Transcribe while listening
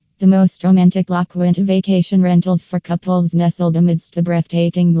The most romantic La Quinta vacation rentals for couples nestled amidst the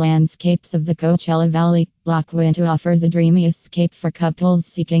breathtaking landscapes of the Coachella Valley. La Quinta offers a dreamy escape for couples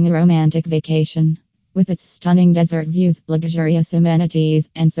seeking a romantic vacation. With its stunning desert views, luxurious amenities,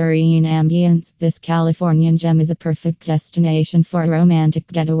 and serene ambience, this Californian gem is a perfect destination for a romantic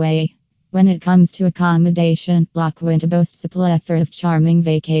getaway. When it comes to accommodation, La Quinta boasts a plethora of charming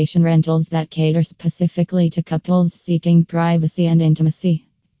vacation rentals that cater specifically to couples seeking privacy and intimacy.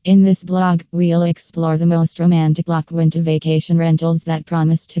 In this blog, we'll explore the most romantic La Quinta vacation rentals that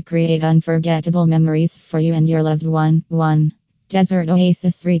promise to create unforgettable memories for you and your loved one. 1. Desert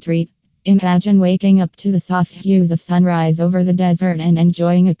Oasis Retreat. Imagine waking up to the soft hues of sunrise over the desert and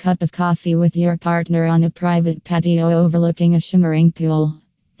enjoying a cup of coffee with your partner on a private patio overlooking a shimmering pool.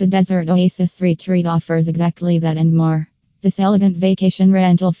 The Desert Oasis Retreat offers exactly that and more. This elegant vacation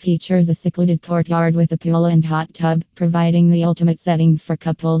rental features a secluded courtyard with a pool and hot tub, providing the ultimate setting for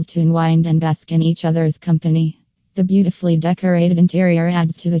couples to unwind and bask in each other's company. The beautifully decorated interior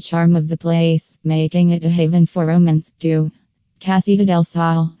adds to the charm of the place, making it a haven for romance. 2. Casita del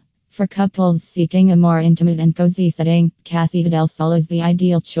Sol. For couples seeking a more intimate and cozy setting, Casita del Sol is the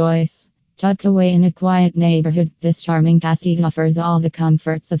ideal choice. Tucked away in a quiet neighborhood, this charming casita offers all the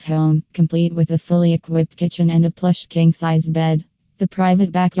comforts of home, complete with a fully equipped kitchen and a plush king-size bed. The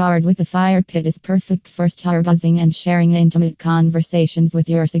private backyard with a fire pit is perfect for stargazing and sharing intimate conversations with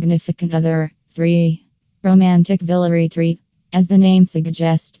your significant other. 3. Romantic Villa Retreat. As the name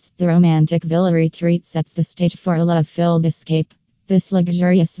suggests, the Romantic Villa Retreat sets the stage for a love-filled escape. This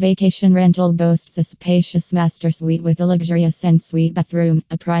luxurious vacation rental boasts a spacious master suite with a luxurious ensuite bathroom,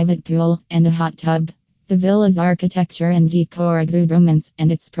 a private pool, and a hot tub. The villa's architecture and decor exude romance, and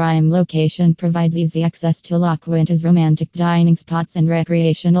its prime location provides easy access to La Quinta's romantic dining spots and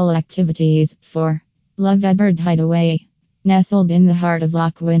recreational activities. 4. Lovebird Hideaway. Nestled in the heart of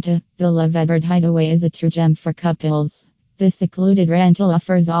La Quinta, the Lovebird Hideaway is a true gem for couples. This secluded rental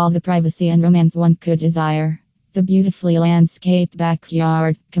offers all the privacy and romance one could desire. The beautifully landscaped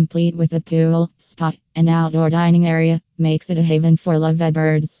backyard, complete with a pool, spa, and outdoor dining area, makes it a haven for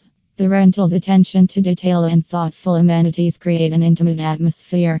lovebirds. The rental's attention to detail and thoughtful amenities create an intimate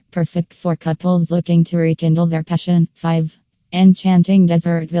atmosphere, perfect for couples looking to rekindle their passion. 5. Enchanting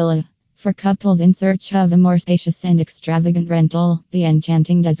Desert Villa. For couples in search of a more spacious and extravagant rental, the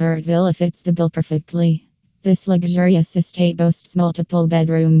Enchanting Desert Villa fits the bill perfectly. This luxurious estate boasts multiple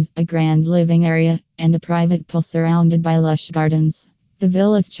bedrooms, a grand living area, and a private pool surrounded by lush gardens. The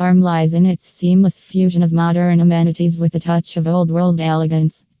villa's charm lies in its seamless fusion of modern amenities with a touch of old-world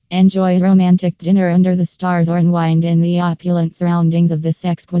elegance. Enjoy a romantic dinner under the stars or unwind in the opulent surroundings of this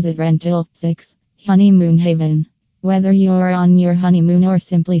exquisite rental. 6. Honeymoon Haven. Whether you're on your honeymoon or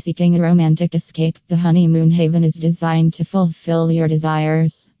simply seeking a romantic escape, the Honeymoon Haven is designed to fulfill your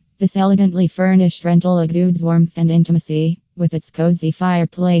desires. This elegantly furnished rental exudes warmth and intimacy, with its cozy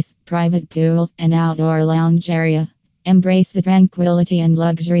fireplace, private pool, and outdoor lounge area. Embrace the tranquility and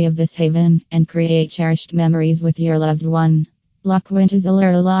luxury of this haven, and create cherished memories with your loved one. La Quinta's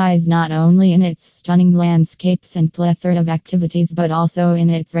allure lies not only in its stunning landscapes and plethora of activities but also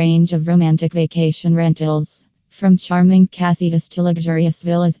in its range of romantic vacation rentals. From charming casitas to luxurious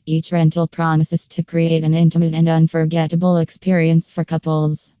villas, each rental promises to create an intimate and unforgettable experience for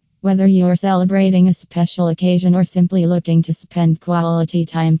couples. Whether you're celebrating a special occasion or simply looking to spend quality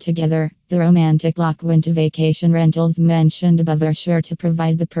time together, the romantic La Quinta vacation rentals mentioned above are sure to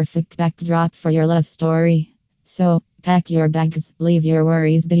provide the perfect backdrop for your love story. So, pack your bags, leave your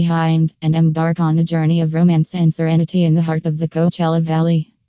worries behind, and embark on a journey of romance and serenity in the heart of the Coachella Valley.